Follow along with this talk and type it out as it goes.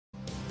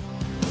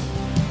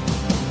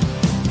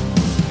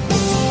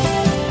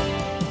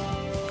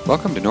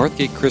Welcome to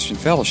Northgate Christian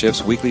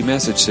Fellowship's weekly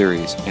message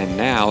series. And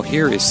now,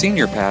 here is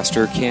Senior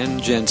Pastor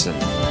Ken Jensen.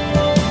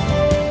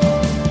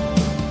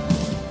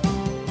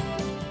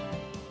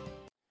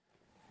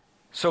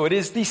 So it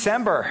is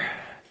December.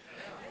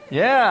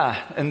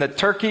 Yeah, and the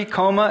turkey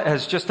coma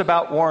has just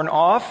about worn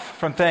off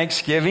from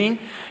Thanksgiving.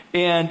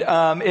 And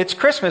it's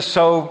Christmas,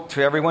 so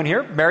to everyone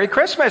here, Merry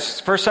Christmas.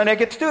 First Sunday I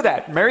get to do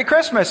that. Merry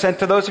Christmas. And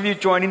to those of you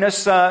joining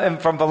us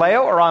from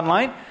Vallejo or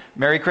online,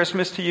 Merry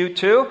Christmas to you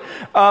too.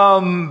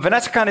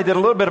 Vanessa kind of did a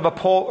little bit of a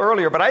poll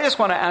earlier, but I just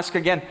want to ask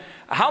again,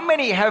 how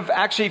many have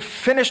actually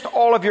finished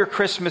all of your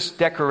Christmas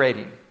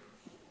decorating?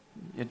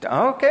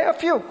 Okay, a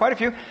few, quite a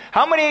few.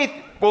 How many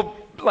will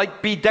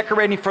be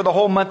decorating for the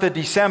whole month of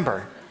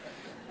December?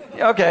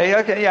 Okay,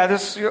 yeah.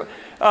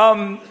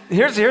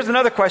 Here's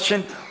another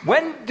question.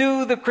 When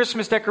do the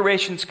Christmas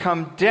decorations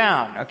come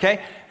down?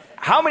 Okay,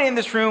 how many in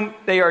this room,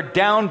 they are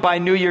down by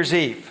New Year's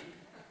Eve?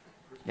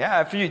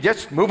 Yeah, if you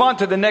just move on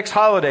to the next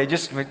holiday,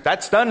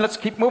 that's done, let's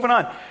keep moving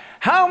on.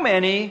 How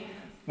many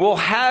will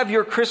have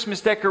your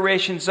Christmas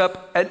decorations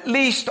up at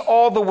least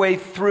all the way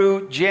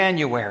through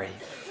January?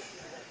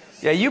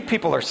 Yeah, you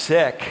people are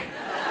sick.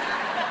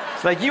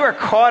 It's like you are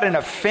caught in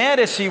a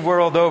fantasy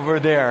world over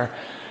there.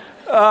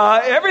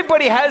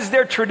 Everybody has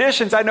their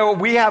traditions. I know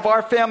we have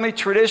our family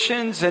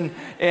traditions and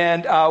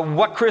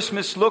what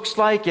Christmas looks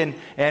like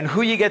and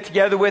who you get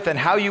together with and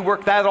how you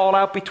work that all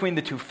out between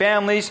the two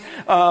families.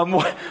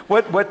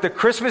 What the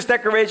Christmas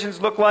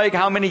decorations look like,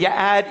 how many you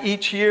add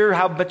each year,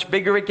 how much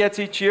bigger it gets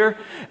each year.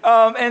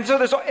 And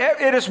so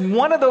it is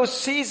one of those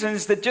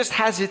seasons that just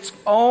has its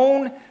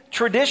own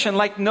tradition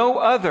like no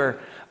other.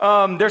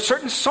 There are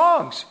certain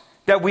songs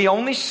that we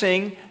only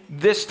sing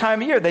this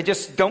time of year. They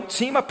just don't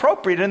seem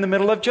appropriate in the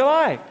middle of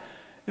July.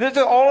 There's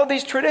all of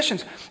these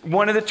traditions.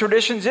 One of the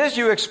traditions is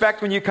you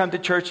expect when you come to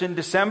church in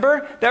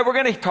December that we're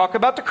going to talk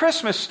about the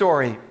Christmas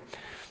story.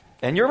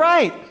 And you're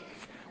right.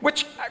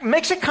 Which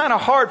makes it kind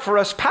of hard for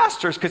us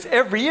pastors because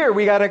every year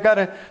we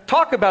gotta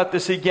talk about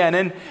this again.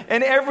 And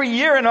every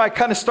year, and I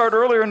kind of start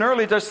earlier and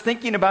earlier just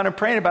thinking about and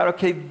praying about,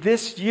 okay,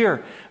 this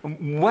year,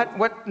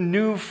 what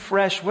new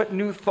fresh, what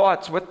new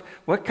thoughts,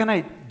 what can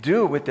I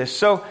do with this?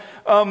 So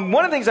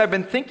one of the things I've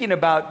been thinking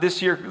about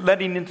this year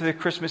leading into the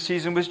Christmas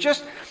season was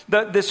just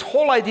this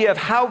whole idea of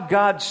how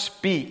God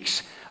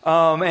speaks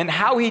and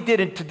how he did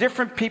it to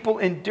different people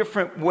in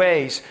different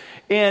ways.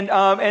 And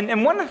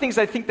one of the things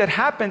I think that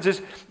happens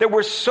is that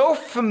we're so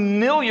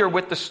familiar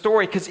with the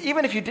story, because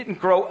even if you didn't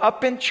grow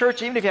up in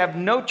church, even if you have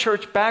no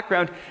church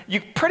background,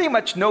 you pretty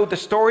much know the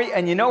story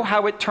and you know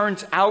how it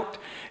turns out.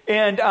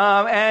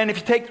 And if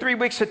you take 3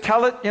 weeks to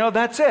tell it,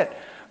 that's it.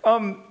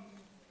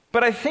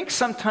 But I think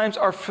sometimes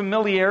our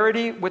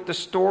familiarity with the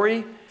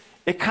story,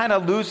 it kind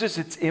of loses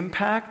its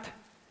impact.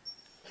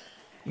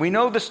 We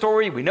know the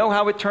story, we know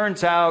how it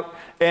turns out,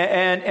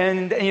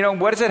 and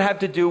what does it have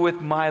to do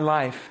with my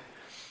life?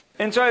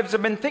 And so I've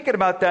been thinking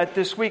about that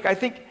this week. I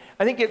think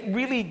it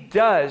really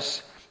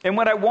does. And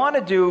what I want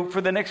to do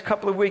for the next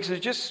couple of weeks is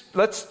just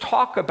let's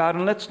talk about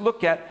and let's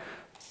look at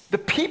the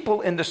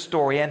people in the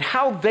story and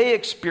how they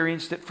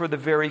experienced it for the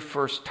very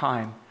first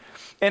time.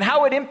 And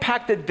how it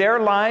impacted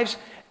their lives.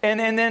 And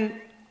then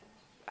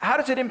how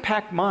does it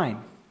impact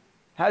mine?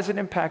 How does it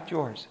impact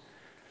yours?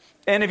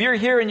 And if you're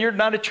here and you're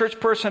not a church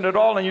person at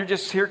all and you're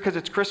just here because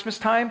it's Christmas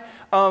time,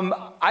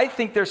 I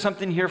think there's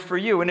something here for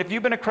you. And if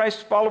you've been a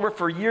Christ follower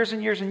for years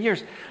and years and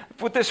years,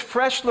 with this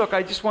fresh look,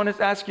 I just want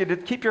to ask you to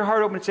keep your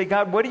heart open and say,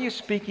 God, what are you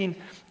speaking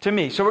to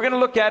me? So we're going to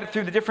look at it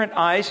through the different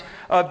eyes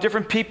of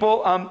different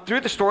people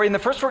through the story. And the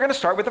first we're going to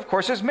start with, of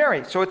course, is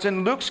Mary. So it's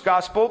in Luke's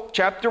Gospel,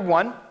 chapter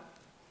 1.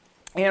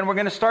 And we're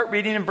going to start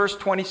reading in verse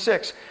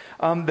 26.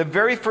 The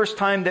very first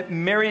time that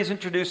Mary is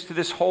introduced to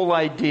this whole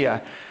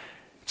idea.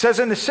 It says,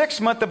 in the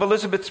 6th month of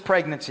Elizabeth's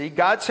pregnancy,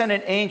 God sent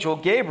an angel,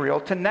 Gabriel,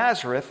 to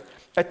Nazareth,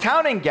 a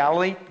town in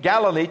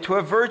Galilee, to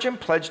a virgin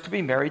pledged to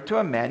be married to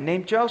a man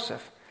named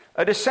Joseph,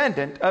 a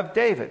descendant of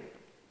David.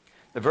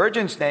 The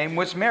virgin's name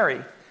was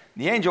Mary.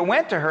 The angel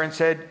went to her and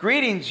said,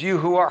 "Greetings, you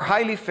who are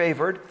highly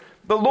favored.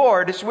 The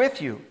Lord is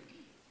with you."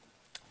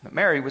 But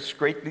Mary was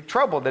greatly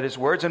troubled at his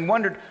words and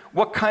wondered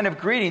what kind of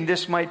greeting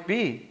this might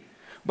be.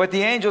 But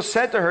the angel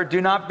said to her, "Do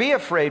not be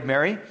afraid,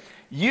 Mary.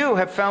 You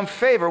have found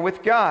favor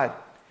with God.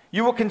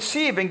 You will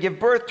conceive and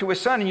give birth to a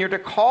son, and you're to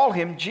call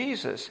him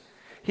Jesus.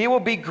 He will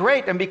be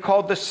great and be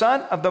called the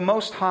Son of the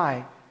Most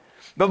High.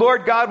 The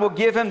Lord God will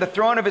give him the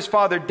throne of his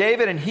father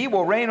David, and he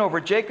will reign over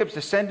Jacob's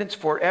descendants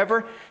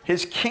forever.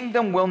 His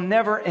kingdom will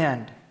never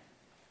end."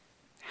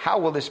 "How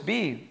will this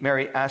be?"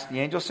 Mary asked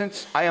the angel,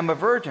 "since I am a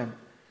virgin?"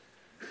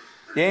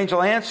 The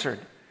angel answered,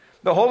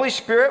 "The Holy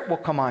Spirit will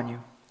come on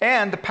you,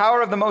 and the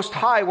power of the Most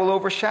High will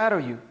overshadow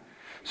you.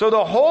 So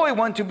the Holy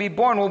One to be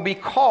born will be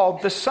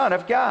called the Son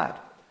of God.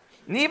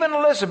 And even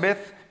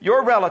Elizabeth,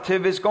 your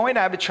relative, is going to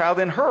have a child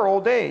in her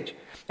old age.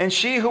 And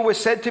she who was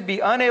said to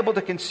be unable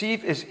to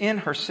conceive is in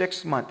her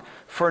 6th month.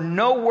 For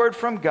no word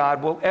from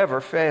God will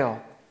ever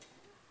fail."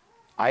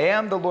 "I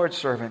am the Lord's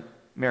servant,"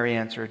 Mary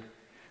answered.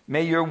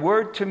 "May your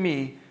word to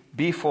me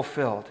be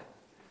fulfilled."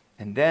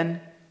 And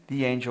then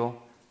the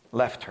angel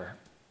left her.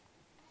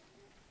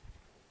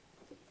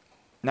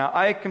 Now,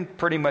 I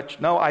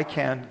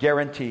can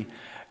guarantee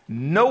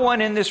no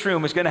one in this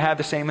room is going to have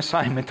the same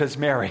assignment as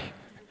Mary.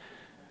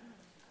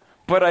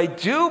 But I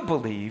do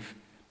believe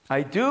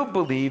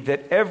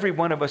that every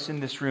one of us in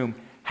this room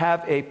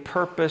have a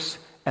purpose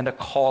and a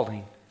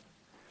calling.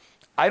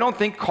 I don't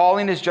think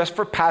calling is just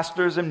for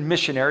pastors and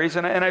missionaries,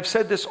 and I've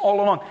said this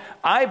all along.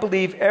 I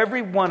believe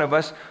every one of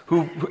us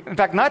who, in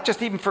fact, not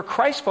just even for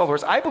Christ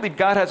followers, I believe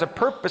God has a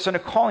purpose and a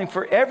calling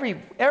for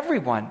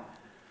everyone.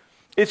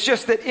 It's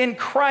just that in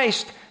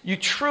Christ, you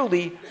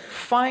truly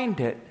find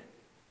it.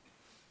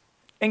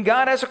 And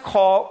God has a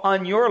call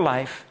on your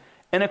life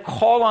and a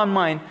call on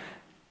mine.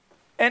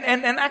 And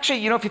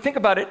actually, if you think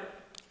about it,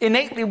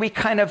 innately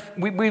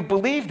we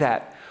believe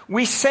that.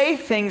 We say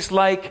things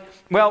like,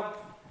 well,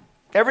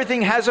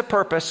 everything has a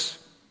purpose.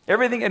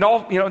 Everything and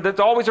all,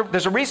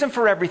 there's a reason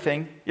for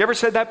everything. You ever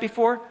said that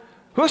before?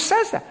 Who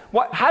says that?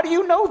 What? How do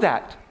you know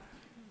that?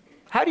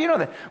 How do you know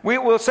that? We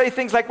will say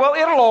things like, well,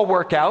 it'll all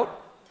work out.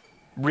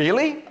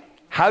 Really?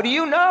 How do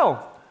you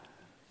know?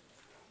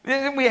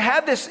 We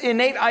have this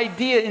innate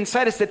idea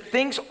inside us that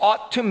things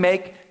ought to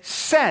make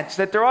sense,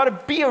 that there ought to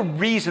be a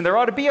reason, there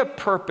ought to be a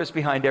purpose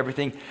behind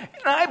everything.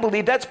 And I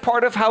believe that's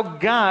part of how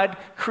God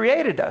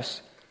created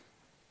us.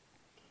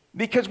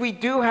 Because we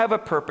do have a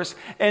purpose,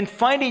 and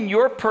finding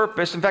your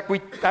purpose, in fact, we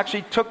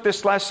actually took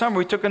this last summer,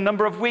 we took a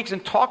number of weeks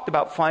and talked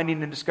about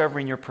finding and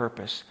discovering your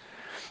purpose.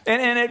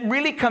 And it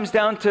really comes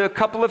down to a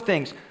couple of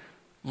things.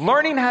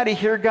 Learning how to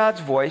hear God's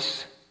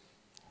voice,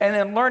 and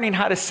then learning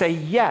how to say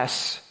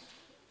yes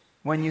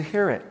when you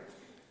hear it.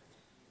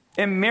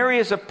 And Mary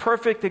is a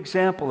perfect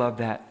example of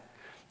that.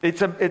 It's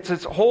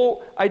this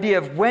whole idea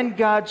of when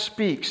God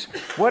speaks,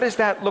 what does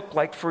that look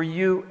like for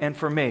you and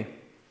for me?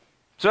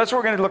 So that's what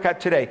we're going to look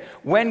at today.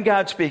 When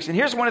God speaks. And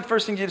here's one of the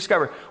first things you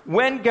discover.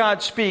 When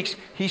God speaks,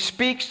 he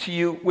speaks to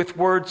you with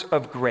words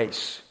of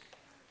grace.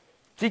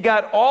 See,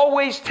 God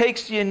always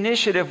takes the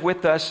initiative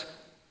with us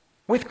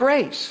with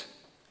grace.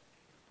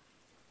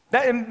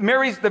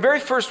 The very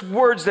first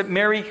words that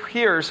Mary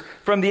hears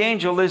from the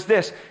angel is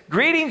this: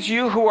 "Greetings,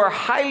 you who are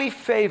highly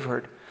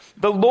favored.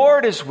 The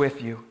Lord is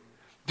with you.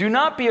 Do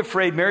not be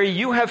afraid, Mary.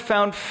 You have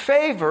found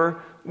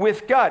favor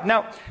with God."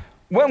 Now,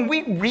 when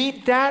we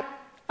read that,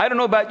 I don't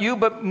know about you,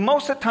 but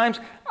most of the times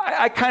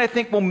I kind of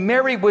think, well,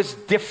 Mary was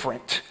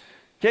different.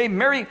 Okay,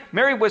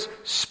 Mary was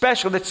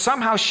special, that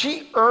somehow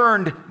she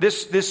earned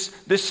this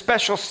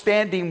special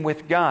standing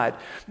with God.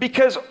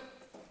 Because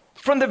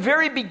from the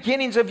very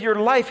beginnings of your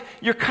life,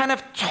 you're kind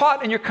of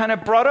taught and you're kind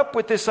of brought up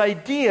with this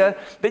idea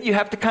that you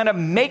have to kind of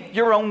make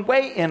your own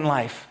way in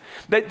life.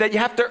 That you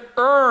have to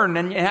earn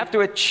and you have to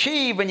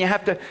achieve and you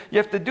have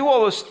to do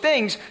all those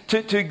things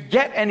to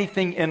get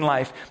anything in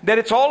life. That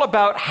it's all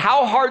about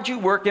how hard you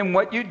work and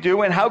what you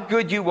do and how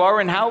good you are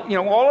and how,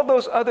 all of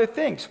those other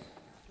things.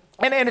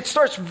 And it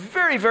starts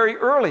very, very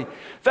early. In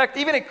fact,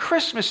 even at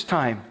Christmas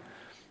time,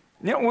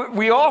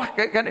 we all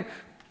kind of...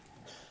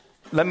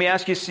 Let me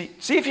ask you, see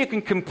if you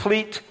can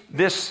complete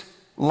this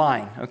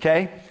line,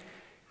 okay?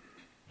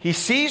 He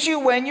sees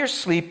you when you're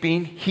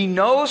sleeping. He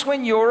knows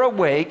when you're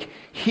awake.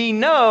 He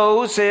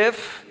knows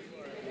if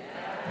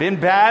been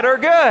bad or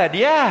good.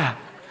 Yeah.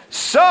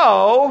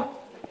 So,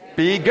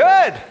 be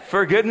good,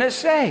 for goodness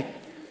sake.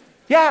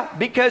 Yeah,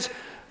 because,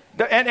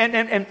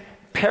 and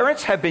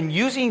parents have been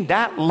using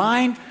that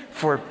line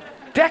for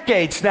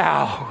decades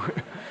now.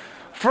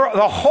 For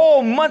the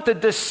whole month of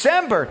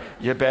December,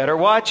 you better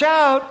watch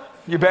out.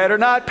 You better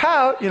not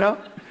pout,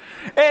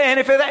 And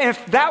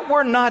if that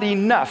were not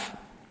enough,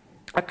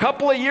 a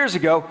couple of years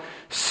ago,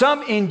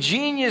 some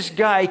ingenious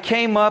guy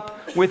came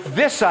up with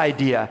this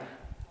idea.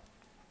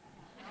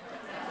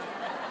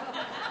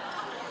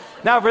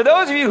 Now, for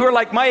those of you who are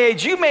like my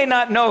age, you may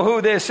not know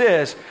who this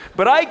is,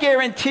 but I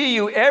guarantee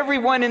you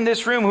everyone in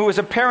this room who is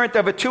a parent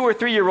of a 2 or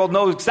 3-year-old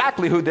knows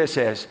exactly who this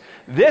is.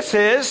 This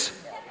is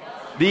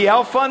the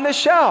elf on the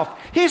shelf.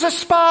 He's a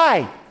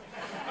spy.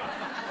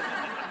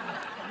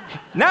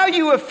 Now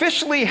you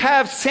officially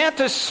have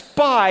Santa's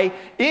spy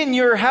in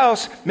your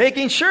house,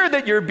 making sure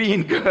that you're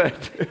being good.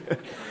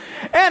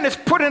 And it's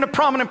put in a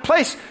prominent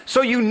place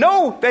so you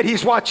know that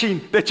he's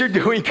watching, that you're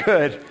doing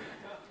good.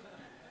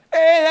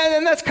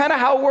 And that's kind of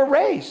how we're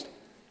raised.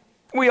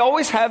 We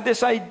always have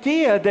this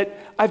idea that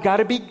I've got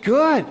to be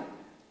good.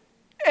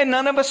 And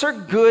none of us are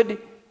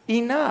good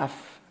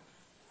enough.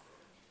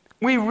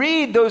 We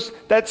read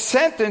that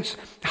sentence,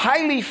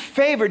 highly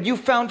favored. You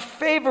found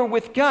favor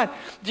with God.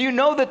 Do you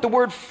know that the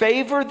word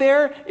favor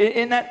there,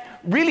 in that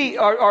really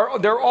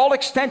they're all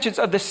extensions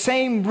of the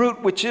same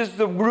root, which is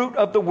the root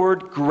of the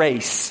word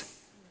grace.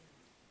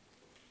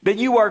 That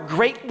you are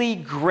greatly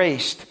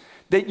graced.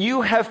 That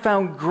you have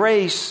found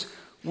grace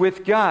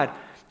with God.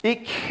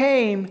 It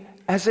came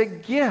as a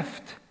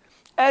gift.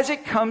 As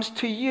it comes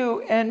to you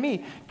and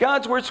me.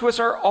 God's words to us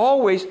are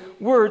always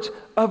words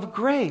of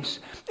grace.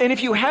 And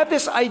if you have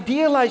this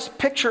idealized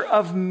picture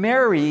of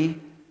Mary,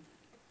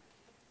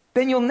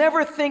 then you'll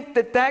never think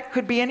that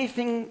could be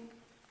anything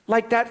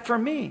like that for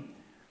me.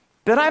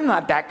 That I'm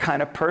not that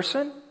kind of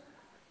person.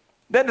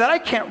 That I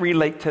can't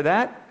relate to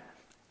that.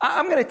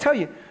 I'm going to tell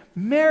you,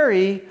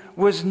 Mary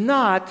was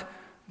not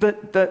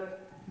the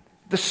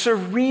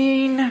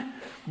serene,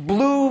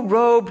 blue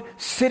robe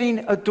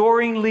sitting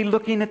adoringly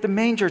looking at the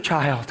manger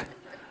child.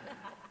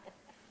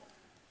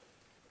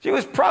 She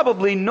was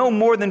probably no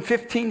more than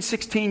 15,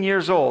 16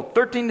 years old.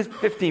 13 to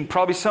 15,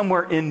 probably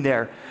somewhere in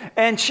there.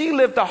 And she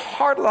lived a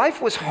hard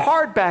life. Was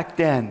hard back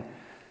then.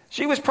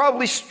 She was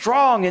probably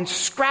strong and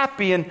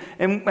scrappy and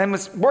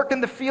was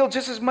working the field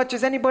just as much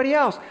as anybody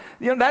else.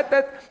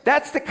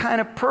 That's the kind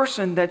of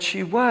person that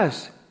she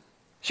was.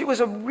 She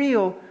was a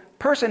real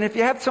person. If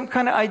you have some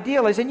kind of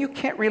idealizing, you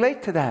can't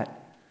relate to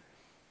that.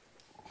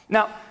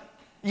 Now,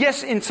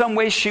 yes, in some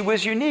ways she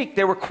was unique.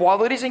 There were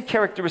qualities and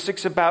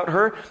characteristics about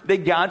her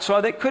that God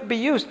saw that could be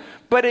used.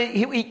 But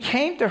he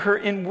came to her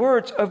in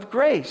words of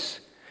grace,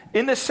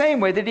 in the same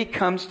way that he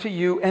comes to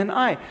you and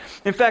I.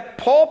 In fact,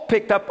 Paul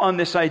picked up on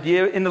this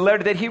idea in the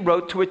letter that he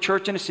wrote to a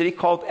church in a city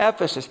called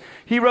Ephesus.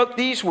 He wrote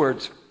these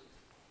words,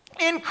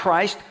 "In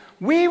Christ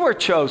we were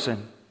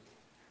chosen.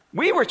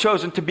 We were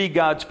chosen to be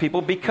God's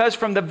people because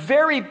from the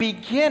very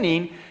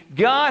beginning,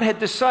 God had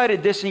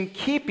decided this in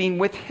keeping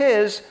with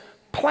his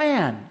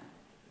plan."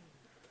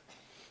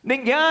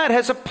 That God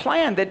has a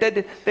plan,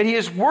 that he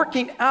is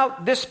working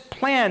out this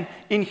plan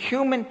in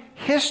human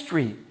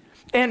history.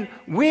 And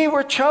we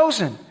were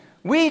chosen.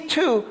 We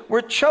too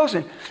were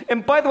chosen.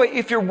 And by the way,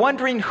 if you're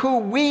wondering who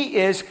we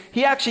is,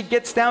 he actually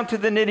gets down to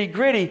the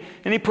nitty-gritty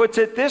and he puts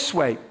it this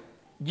way.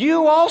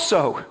 You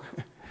also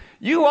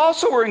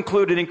were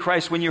included in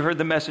Christ when you heard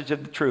the message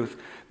of the truth,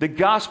 the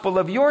gospel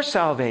of your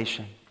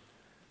salvation.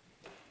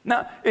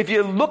 Now, if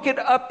you look it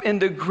up in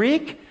the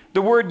Greek,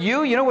 the word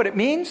you know what it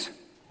means?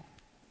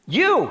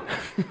 You.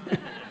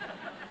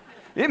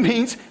 It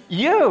means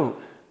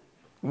you.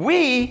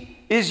 We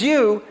is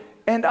you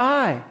and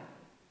I.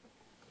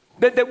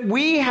 That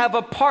we have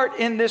a part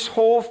in this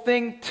whole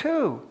thing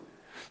too.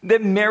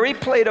 That Mary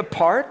played a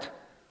part,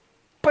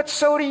 but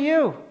so do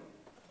you.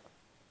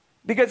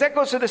 Because that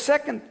goes to the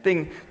second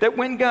thing, that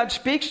when God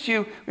speaks to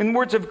you in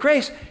words of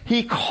grace,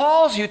 he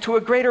calls you to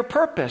a greater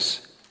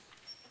purpose.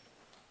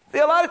 A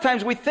lot of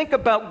times we think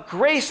about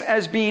grace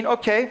as being,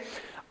 okay,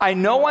 I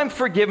know I'm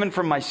forgiven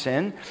from my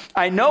sin.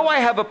 I know I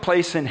have a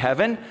place in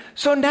heaven.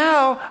 So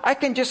now I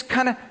can just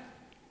kind of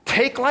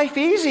take life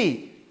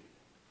easy.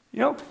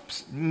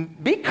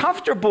 Be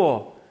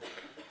comfortable.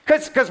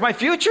 Because my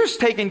future's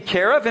taken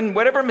care of and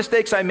whatever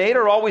mistakes I made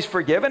are always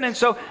forgiven. And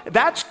so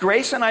that's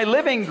grace and I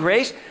live in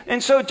grace.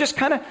 And so just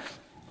kind of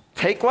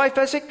take life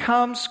as it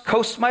comes,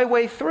 coast my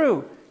way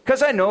through.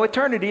 Because I know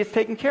eternity is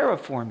taken care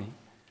of for me.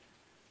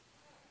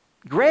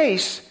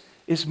 Grace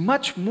is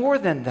much more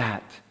than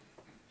that.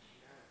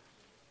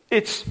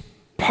 It's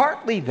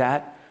partly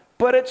that,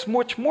 but it's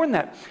much more than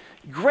that.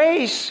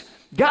 Grace,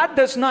 God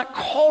does not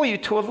call you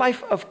to a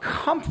life of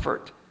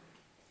comfort.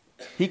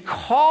 He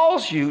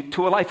calls you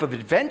to a life of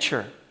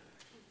adventure.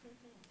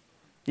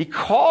 He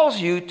calls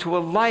you to a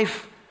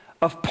life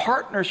of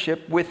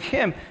partnership with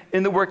him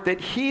in the work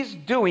that he's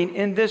doing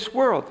in this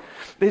world.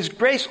 His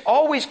grace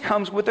always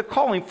comes with a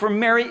calling. For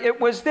Mary, it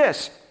was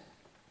this.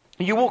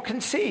 You will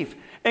conceive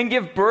and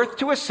give birth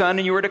to a son,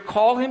 and you are to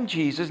call him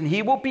Jesus, and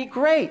he will be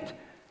great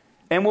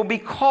and will be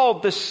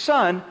called the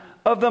Son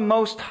of the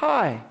Most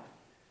High.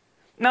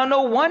 Now,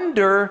 no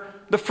wonder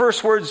the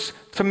first words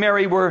to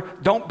Mary were,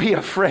 don't be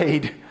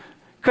afraid.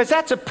 Because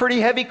that's a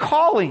pretty heavy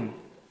calling.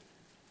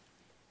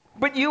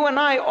 But you and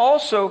I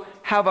also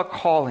have a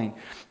calling.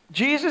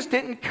 Jesus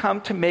didn't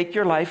come to make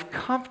your life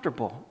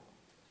comfortable.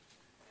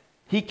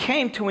 He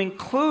came to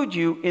include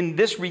you in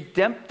this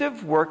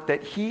redemptive work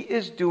that he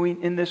is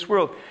doing in this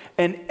world.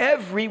 And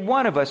every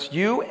one of us,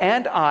 you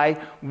and I,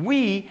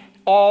 we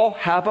all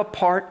have a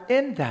part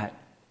in that.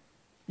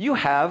 You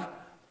have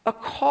a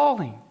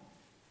calling.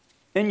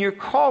 And your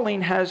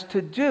calling has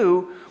to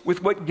do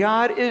with what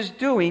God is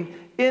doing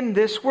in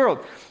this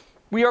world.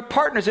 We are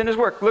partners in his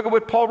work. Look at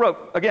what Paul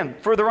wrote, again,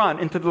 further on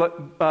into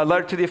the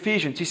letter to the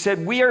Ephesians. He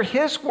said, we are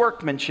his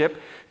workmanship,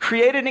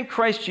 created in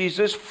Christ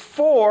Jesus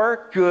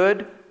for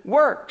good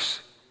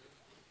works.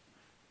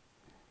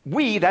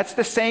 We, that's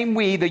the same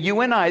we, the you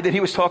and I that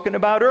he was talking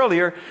about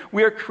earlier.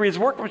 We are his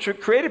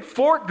workmanship, created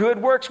for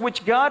good works,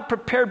 which God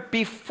prepared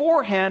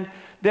beforehand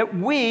that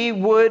we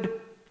would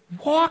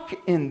walk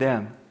in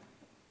them.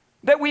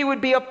 That we would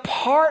be a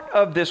part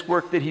of this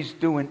work that he's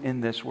doing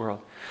in this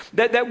world.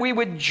 That we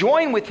would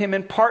join with him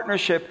in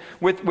partnership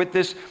with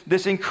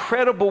this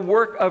incredible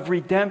work of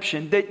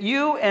redemption. That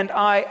you and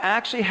I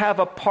actually have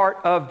a part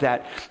of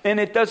that. And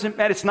it doesn't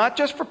matter. It's not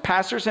just for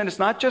pastors, and it's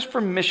not just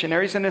for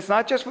missionaries, and it's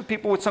not just for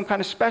people with some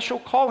kind of special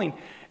calling.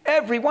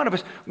 Every one of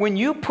us, when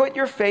you put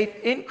your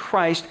faith in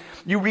Christ,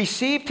 you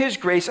received his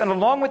grace, and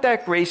along with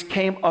that grace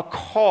came a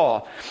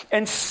call.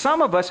 And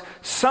some of us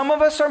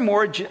are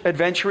more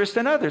adventurous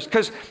than others,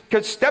 because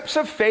steps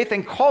of faith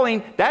and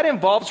calling, that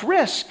involves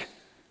risk.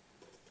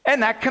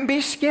 And that can be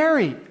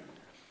scary.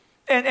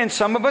 And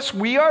some of us,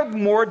 we are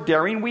more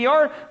daring. We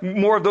are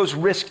more of those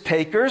risk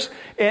takers.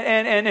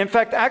 And in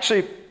fact,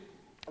 actually,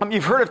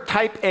 you've heard of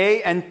type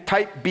A and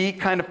type B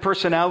kind of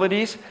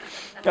personalities.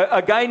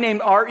 A guy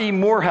named R.E.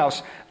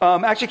 Morehouse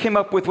actually came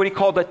up with what he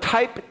called a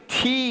type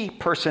T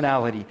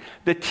personality.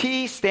 The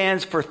T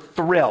stands for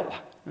thrill.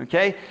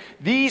 Okay?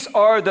 These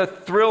are the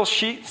thrill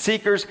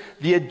seekers,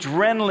 the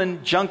adrenaline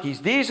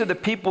junkies. These are the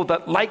people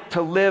that like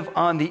to live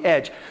on the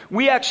edge.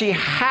 We actually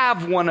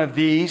have one of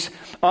these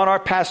on our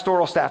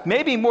pastoral staff.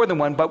 Maybe more than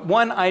one, but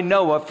one I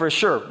know of for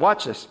sure.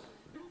 Watch this.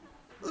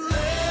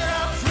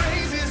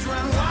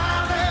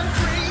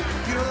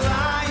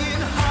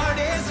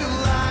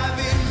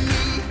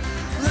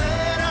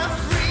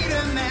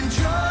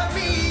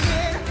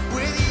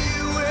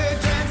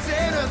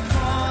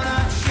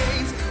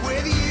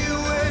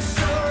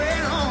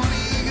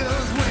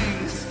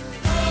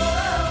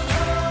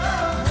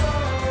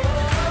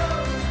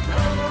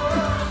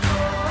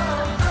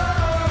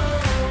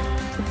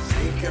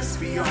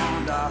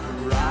 Beyond our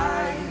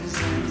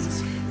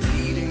horizons,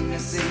 leading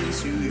us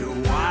into your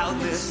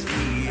wildness.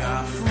 We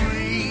are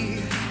free,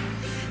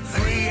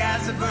 free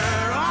as a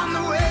bird on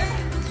the wind.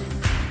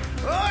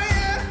 Oh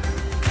yeah,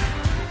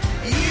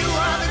 you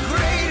are the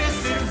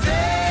greatest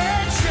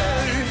adventure.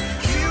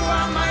 You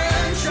are my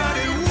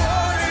uncharted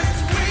waters.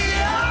 We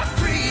are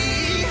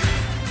free,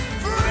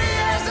 free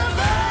as a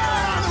bird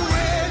on the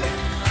wind.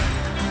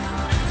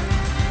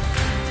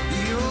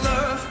 Your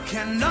love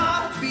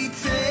cannot be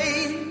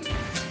tamed.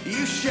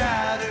 You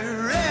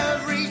shatter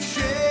every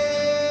chain.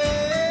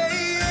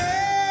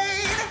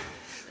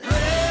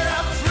 Let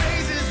our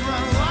praises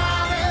run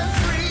wild and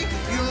free.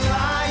 Your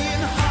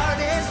lion heart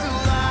is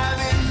alive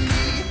in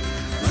me.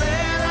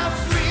 Let our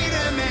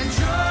freedom and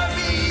joy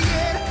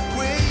begin.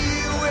 With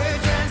you we're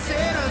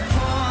dancing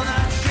upon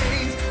our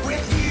chains.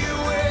 With you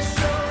we're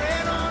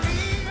soaring on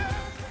eagles.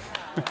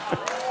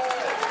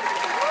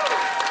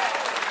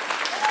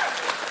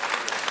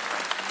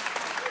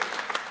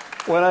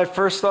 When I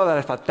first saw that,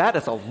 I thought, that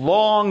is a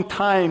long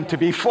time to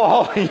be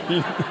falling.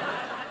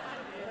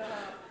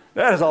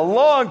 That is a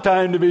long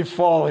time to be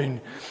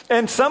falling.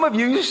 And some of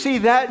you see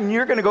that and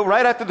you're going to go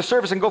right after the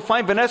service and go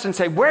find Vanessa and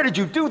say, where did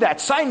you do that?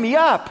 Sign me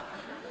up.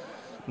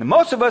 And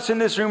most of us in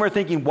this room are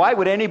thinking, why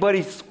would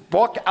anybody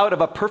walk out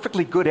of a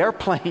perfectly good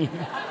airplane?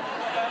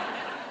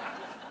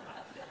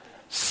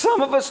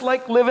 Some of us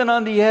like living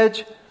on the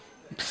edge.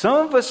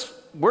 Some of us,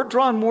 we're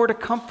drawn more to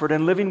comfort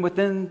and living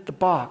within the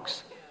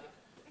box.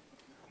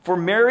 For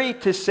Mary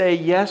to say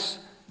yes,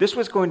 this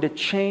was going to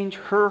change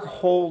her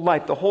whole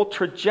life. The whole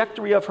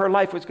trajectory of her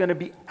life was going to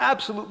be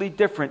absolutely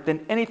different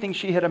than anything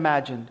she had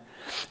imagined.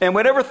 And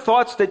whatever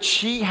thoughts that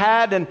she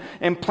had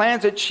and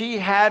plans that she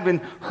had in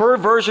her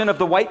version of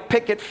the white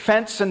picket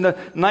fence and the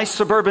nice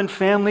suburban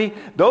family,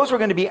 those were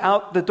going to be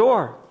out the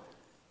door.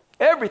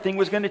 Everything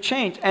was going to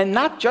change. And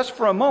not just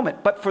for a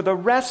moment, but for the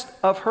rest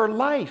of her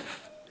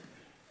life.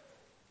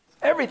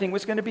 Everything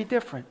was going to be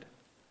different.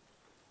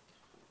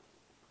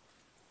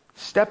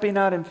 Stepping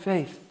out in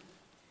faith.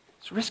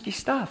 It's risky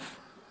stuff.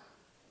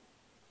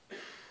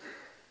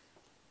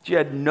 She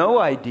had no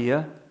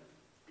idea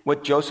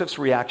what Joseph's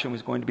reaction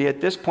was going to be.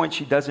 At this point,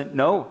 she doesn't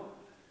know.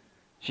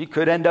 She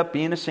could end up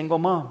being a single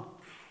mom.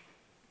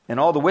 And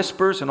all the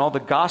whispers and all the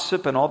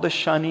gossip and all the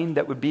shunning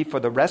that would be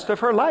for the rest of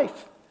her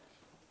life.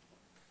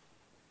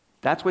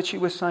 That's what she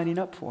was signing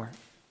up for.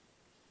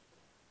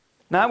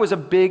 Now, it was a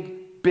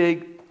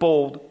big,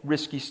 bold,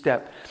 risky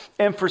step.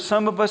 And for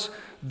some of us,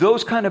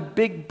 those kind of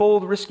big,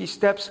 bold, risky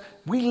steps,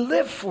 we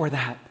live for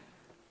that.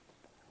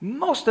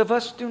 Most of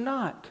us do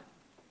not.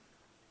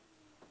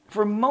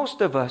 For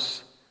most of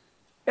us,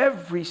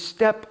 every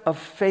step of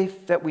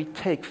faith that we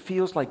take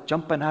feels like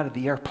jumping out of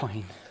the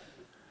airplane.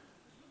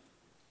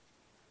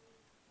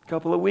 A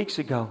couple of weeks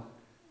ago,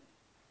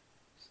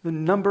 the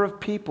number of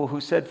people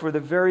who said for the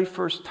very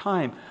first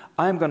time,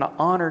 I'm going to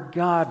honor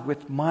God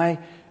with my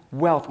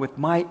wealth, with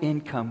my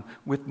income,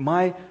 with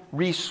my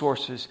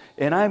resources,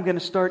 and I'm going to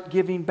start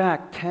giving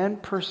back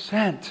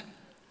 10%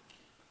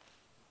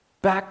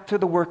 back to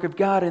the work of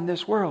God in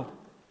this world.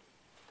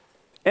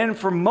 And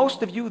for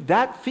most of you,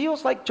 that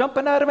feels like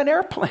jumping out of an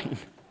airplane.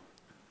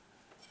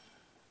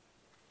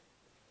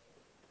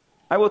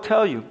 I will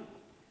tell you,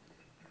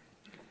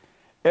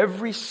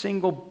 every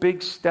single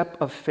big step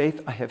of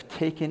faith I have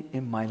taken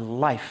in my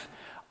life,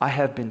 I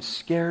have been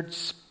scared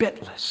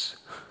spitless.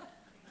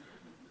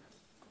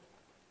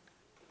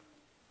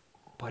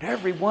 But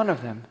every one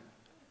of them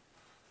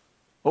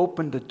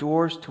opened the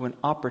doors to an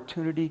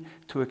opportunity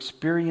to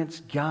experience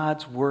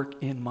God's work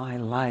in my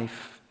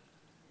life.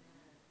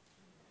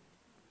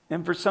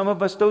 And for some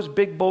of us, those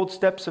big, bold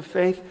steps of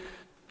faith,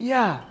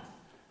 yeah.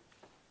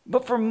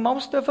 But for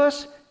most of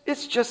us,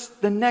 it's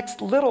just the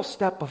next little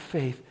step of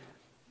faith.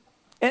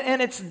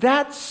 And it's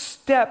that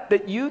step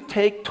that you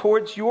take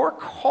towards your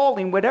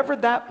calling, whatever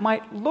that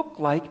might look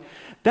like,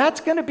 that's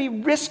going to be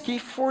risky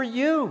for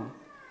you.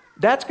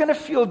 That's going to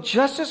feel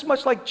just as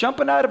much like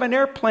jumping out of an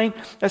airplane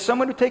as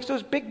someone who takes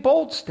those big,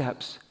 bold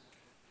steps.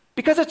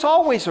 Because it's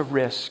always a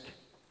risk.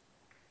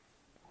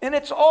 And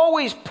it's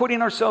always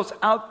putting ourselves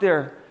out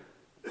there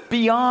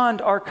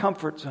beyond our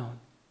comfort zone.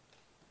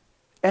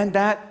 And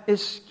that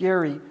is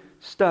scary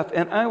stuff.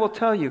 And I will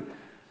tell you,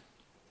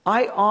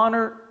 I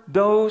honor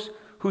those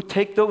who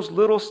take those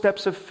little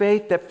steps of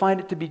faith that find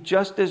it to be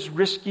just as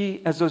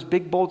risky as those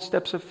big, bold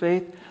steps of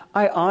faith,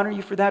 I honor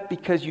you for that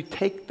because you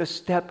take the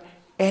step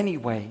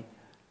anyway.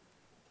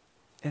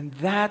 And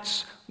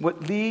that's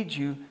what leads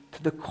you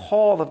to the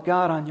call of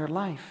God on your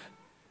life.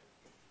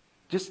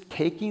 Just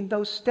taking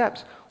those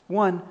steps,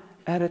 one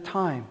at a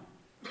time.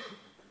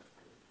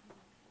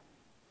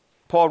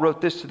 Paul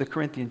wrote this to the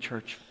Corinthian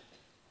church.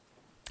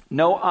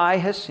 No eye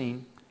has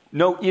seen,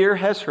 no ear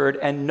has heard,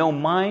 and no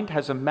mind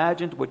has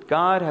imagined what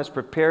God has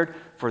prepared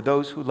for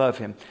those who love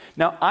him.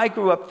 Now, I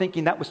grew up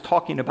thinking that was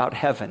talking about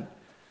heaven.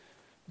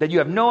 That you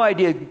have no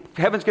idea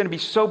heaven's going to be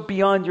so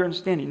beyond your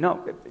understanding.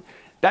 No,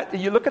 that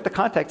you look at the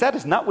context, that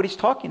is not what he's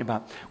talking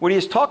about. What he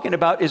is talking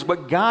about is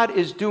what God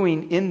is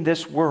doing in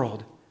this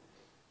world.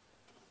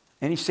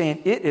 And he's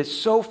saying it is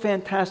so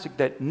fantastic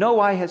that no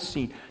eye has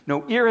seen,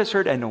 no ear has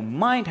heard, and no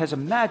mind has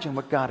imagined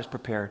what God has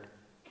prepared.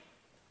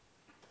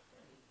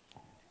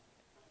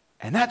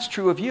 And that's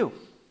true of you.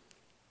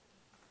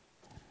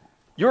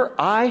 Your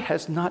eye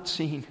has not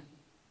seen,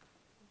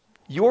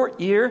 your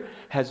ear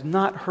has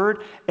not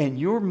heard, and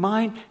your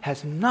mind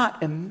has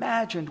not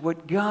imagined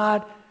what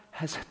God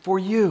has for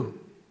you.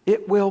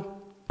 It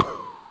will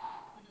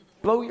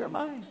blow your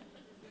mind.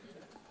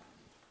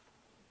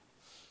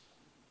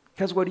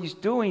 Because what he's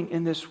doing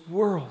in this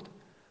world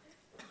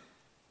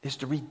is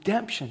the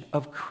redemption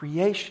of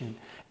creation.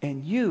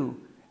 And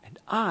you and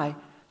I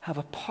have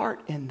a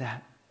part in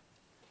that.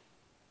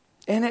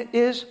 And it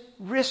is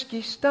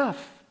risky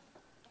stuff.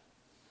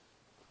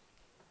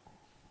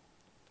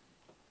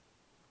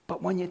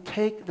 But when you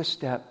take the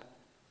step,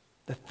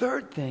 the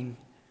third thing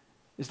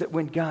is that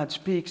when God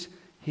speaks,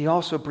 he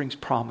also brings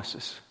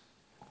promises.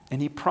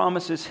 And he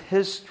promises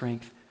his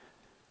strength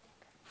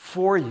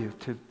for you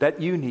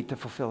that you need to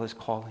fulfill his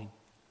calling.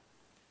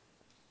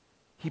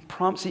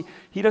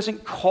 He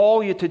doesn't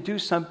call you to do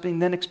something,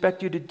 then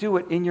expect you to do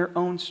it in your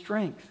own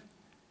strength.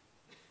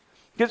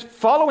 Because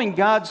following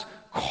God's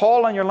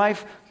call on your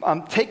life,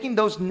 taking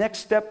those next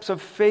steps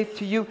of faith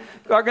to you,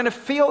 are going to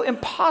feel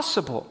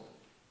impossible.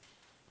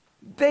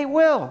 They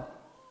will.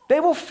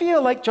 They will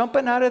feel like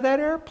jumping out of that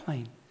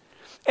airplane.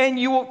 And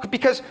you will,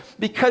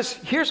 because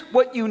here's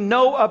what you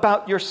know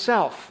about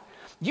yourself.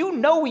 You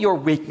know your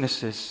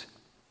weaknesses.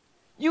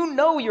 You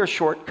know your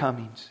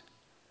shortcomings.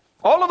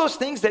 All of those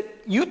things that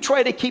you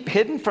try to keep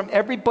hidden from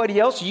everybody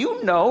else,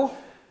 you know.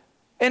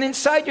 And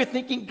inside you're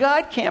thinking,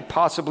 God can't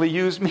possibly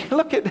use me.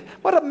 Look at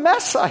what a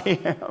mess I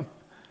am.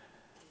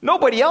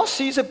 Nobody else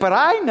sees it, but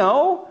I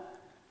know.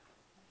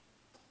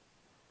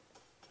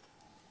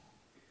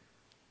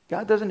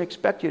 God doesn't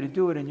expect you to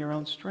do it in your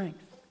own strength.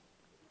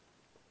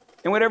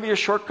 And whatever your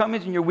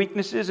shortcomings and your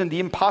weaknesses and the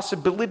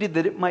impossibility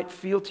that it might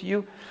feel to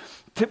you,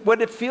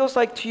 what it feels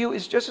like to you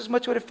is just as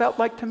much what it felt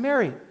like to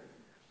Mary.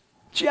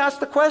 She asked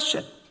the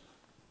question,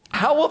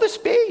 how will this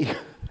be?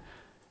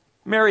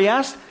 Mary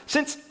asked,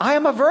 since I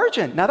am a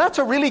virgin. Now that's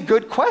a really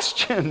good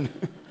question.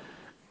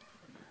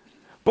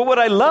 But what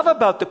I love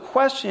about the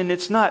question,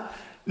 it's not,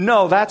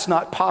 no, that's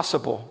not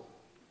possible.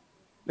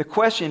 The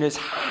question is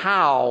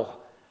how?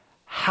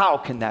 How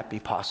can that be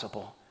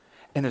possible?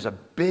 And there's a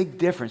big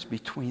difference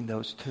between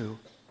those two.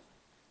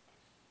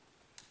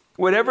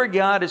 Whatever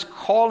God is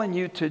calling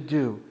you to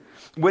do,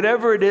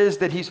 whatever it is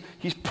that He's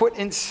put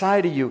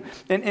inside of you,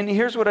 and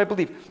here's what I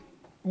believe.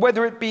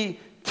 Whether it be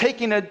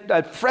taking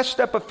a fresh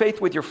step of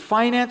faith with your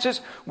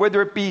finances,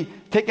 whether it be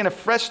taking a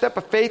fresh step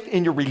of faith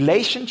in your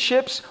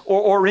relationships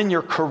or in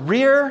your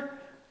career,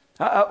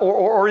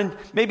 or in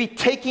maybe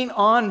taking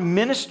on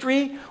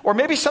ministry, or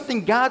maybe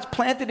something God's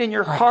planted in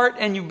your heart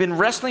and you've been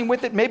wrestling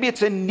with it. Maybe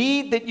it's a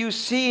need that you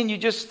see and you're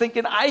just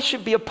thinking, I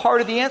should be a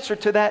part of the answer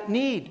to that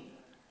need.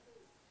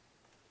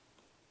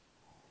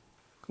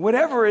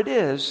 Whatever it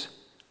is,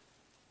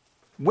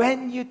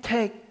 when you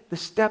take the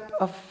step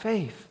of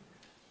faith,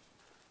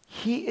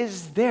 He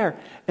is there.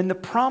 And the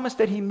promise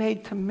that He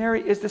made to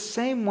Mary is the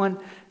same one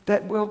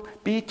that will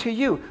be to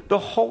you. The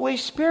Holy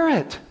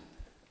Spirit.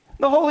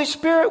 The Holy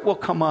Spirit will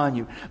come on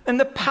you. And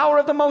the power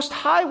of the Most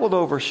High will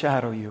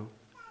overshadow you.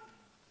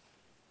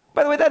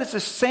 By the way, that is the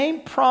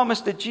same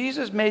promise that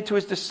Jesus made to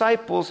His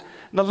disciples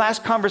in the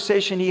last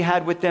conversation He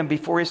had with them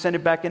before He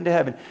ascended back into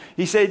heaven.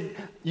 He said,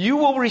 you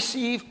will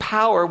receive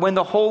power when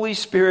the Holy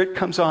Spirit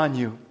comes on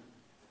you.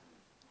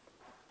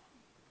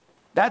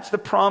 That's the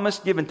promise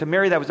given to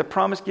Mary. That was the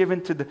promise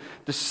given to the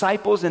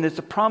disciples, and it's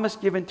a promise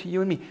given to you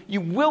and me.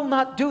 You will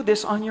not do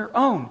this on your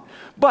own,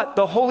 but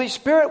the Holy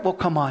Spirit will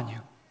come on you.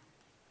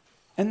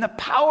 And the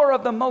power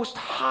of the Most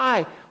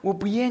High will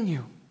be in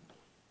you.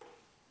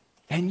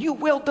 And you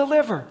will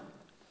deliver.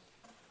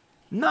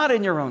 Not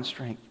in your own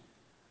strength,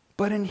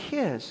 but in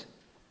His.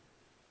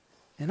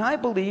 And I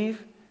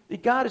believe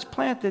that God has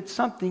planted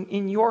something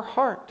in your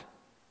heart.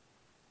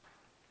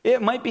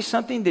 It might be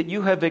something that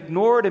you have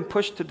ignored and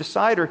pushed to the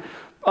side or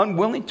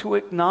unwilling to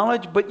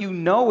acknowledge, but you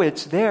know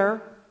it's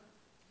there.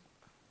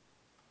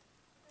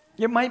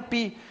 It might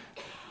be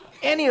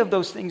any of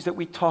those things that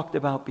we talked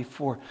about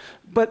before.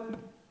 But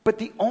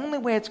the only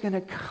way it's going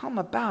to come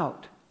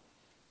about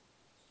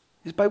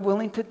is by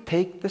willing to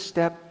take the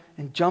step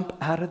and jump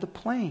out of the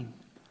plane.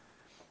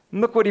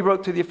 And look what he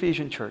wrote to the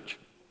Ephesian church.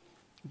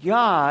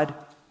 God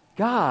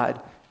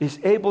is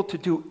able to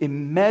do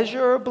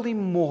immeasurably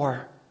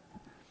more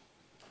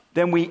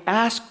than we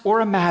ask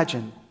or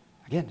imagine.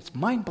 Again, it's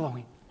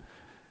mind-blowing.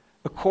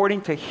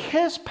 According to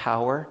his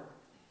power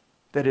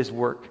that is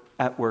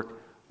at work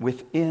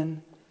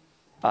within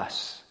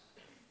us.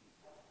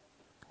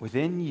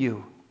 Within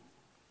you.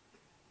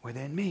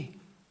 Within me.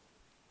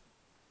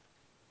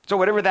 So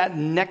whatever that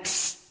next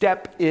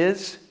step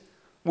is,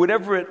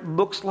 whatever it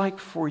looks like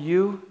for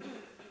you,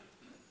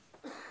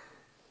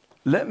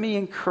 let me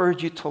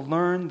encourage you to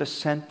learn the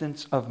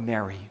sentence of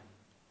Mary.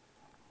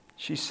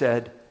 She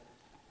said,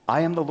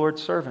 I am the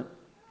Lord's servant.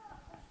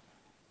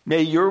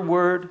 May your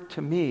word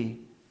to me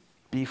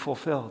be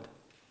fulfilled.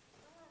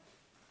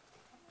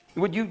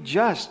 Would you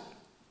just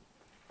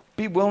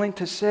be willing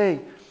to say,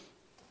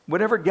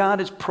 whatever God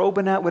is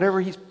probing at,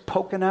 whatever he's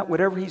poking at,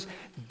 whatever he's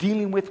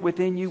dealing with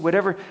within you,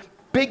 whatever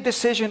big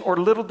decision or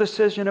little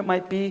decision it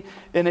might be,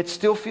 and it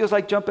still feels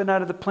like jumping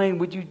out of the plane,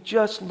 would you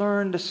just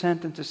learn the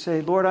sentence to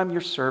say, Lord, I'm your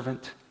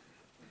servant.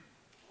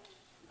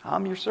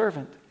 I'm your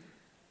servant.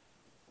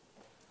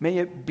 May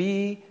it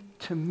be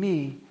to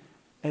me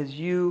as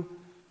you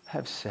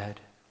have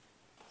said.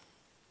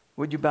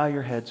 Would you bow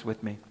your heads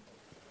with me?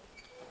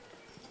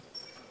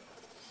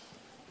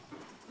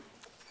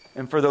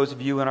 And for those of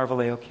you in our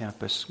Vallejo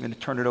campus, I'm going to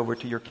turn it over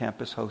to your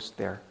campus host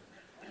there.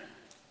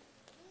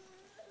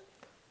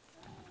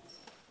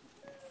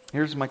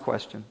 Here's my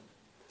question.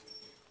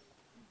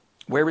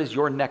 Where is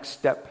your next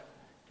step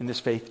in this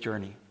faith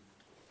journey?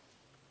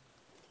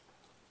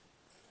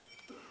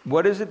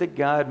 What is it that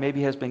God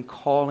maybe has been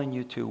calling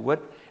you to?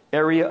 What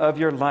area of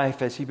your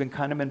life has he been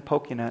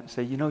poking at and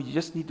say, you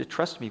just need to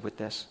trust me with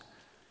this?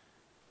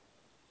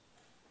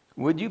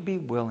 Would you be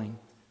willing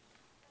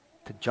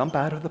to jump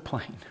out of the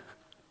plane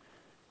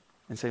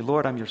and say,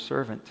 Lord, I'm your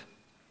servant.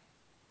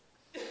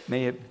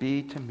 May it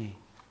be to me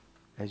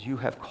as you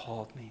have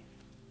called me.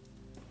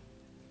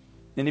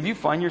 And if you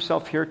find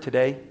yourself here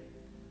today,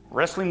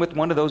 wrestling with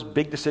one of those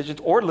big decisions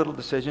or little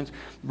decisions,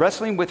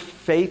 wrestling with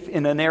faith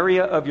in an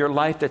area of your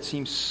life that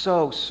seems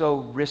so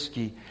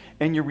risky,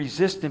 and you're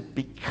resistant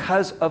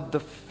because of the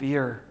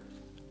fear,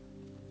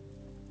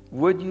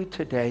 would you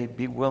today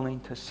be willing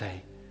to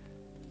say,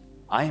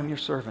 I am your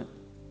servant.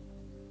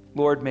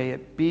 Lord, may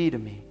it be to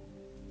me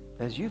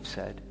as you've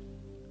said.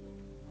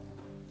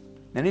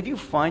 And if you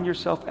find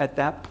yourself at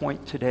that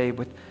point today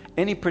with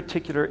any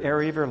particular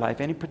area of your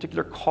life, any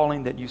particular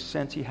calling that you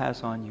sense he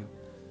has on you,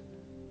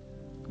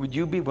 would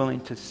you be willing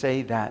to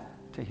say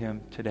that to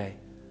him today?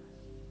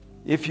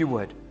 If you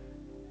would,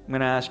 I'm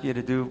going to ask you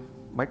to do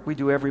like we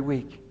do every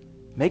week.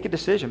 Make a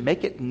decision.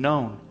 Make it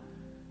known.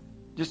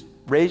 Just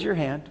raise your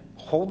hand.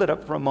 Hold it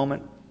up for a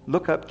moment.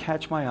 Look up.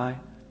 Catch my eye.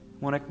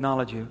 I want to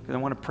acknowledge you because I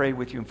want to pray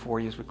with you and for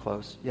you as we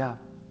close. Yeah.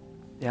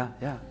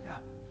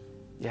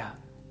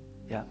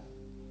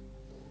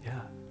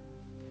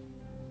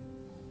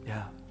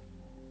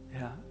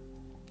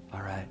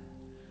 All right.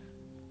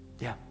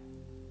 Yeah.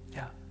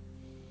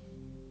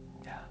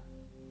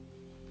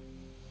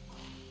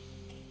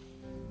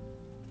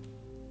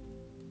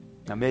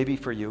 Now maybe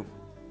for you,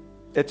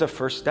 it's a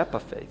first step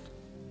of faith.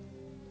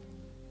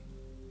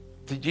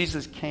 See,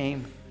 Jesus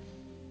came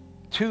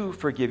to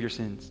forgive your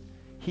sins.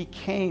 He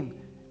came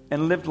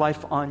and lived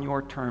life on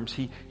your terms.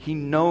 He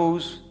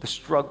knows the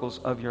struggles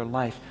of your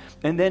life.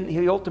 And then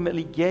he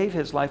ultimately gave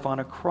his life on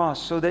a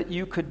cross so that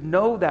you could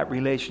know that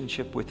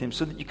relationship with him,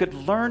 so that you could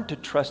learn to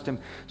trust him,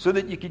 so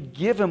that you could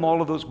give him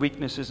all of those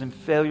weaknesses and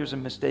failures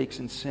and mistakes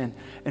and sin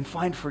and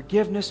find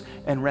forgiveness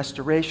and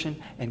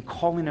restoration and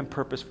calling and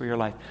purpose for your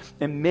life.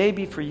 And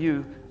maybe for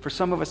you, for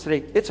some of us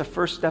today, it's a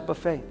first step of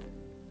faith.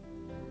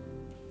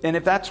 And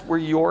if that's where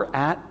you're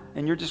at,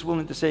 and you're just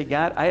willing to say,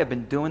 God, I have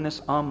been doing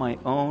this on my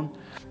own,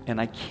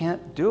 and I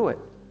can't do it.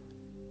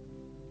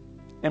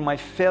 And my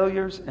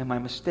failures and my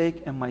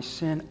mistake and my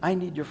sin, I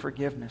need your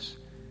forgiveness.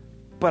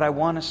 But I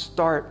want to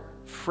start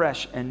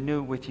fresh and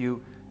new with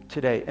you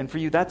today. And for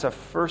you, that's a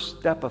first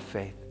step of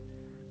faith.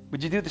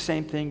 Would you do the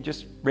same thing?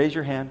 Just raise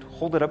your hand,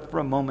 hold it up for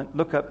a moment,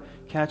 look up,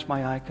 catch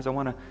my eye, because I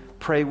want to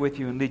pray with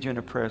you and lead you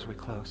into prayer as we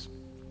close.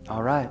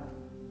 All right.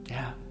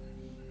 Yeah.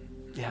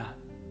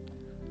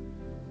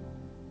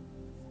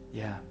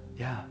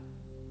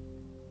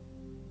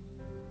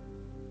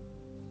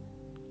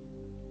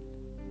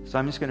 So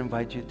I'm just going to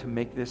invite you to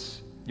make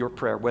this your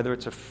prayer, whether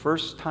it's a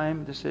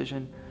first-time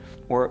decision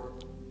or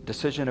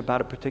decision about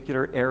a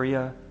particular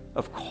area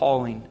of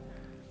calling.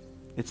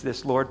 It's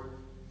this: Lord,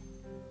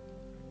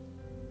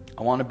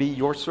 I want to be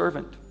your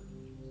servant.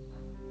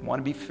 I want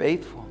to be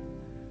faithful.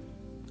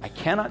 I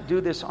cannot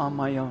do this on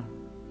my own.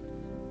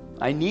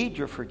 I need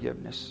your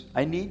forgiveness.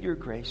 I need your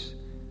grace.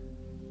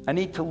 I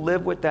need to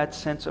live with that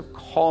sense of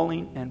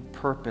calling and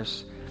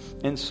purpose.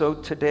 And so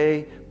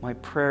today, my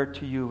prayer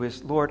to you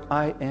is, Lord,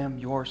 I am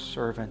your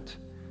servant.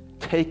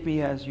 Take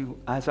me as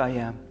I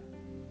am.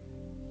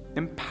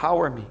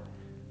 Empower me.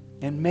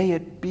 And may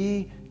it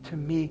be to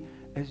me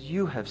as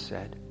you have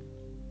said.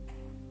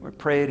 We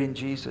pray it in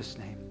Jesus'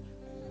 name.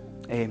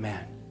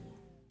 Amen.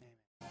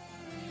 We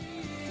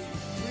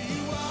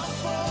walk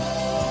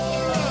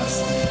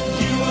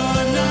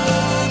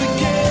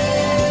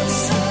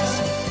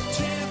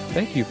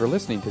Thank you for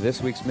listening to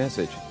this week's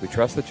message. We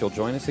trust that you'll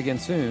join us again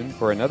soon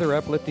for another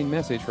uplifting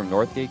message from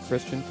Northgate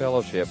Christian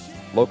Fellowship,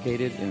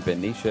 located in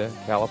Benicia,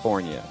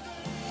 California.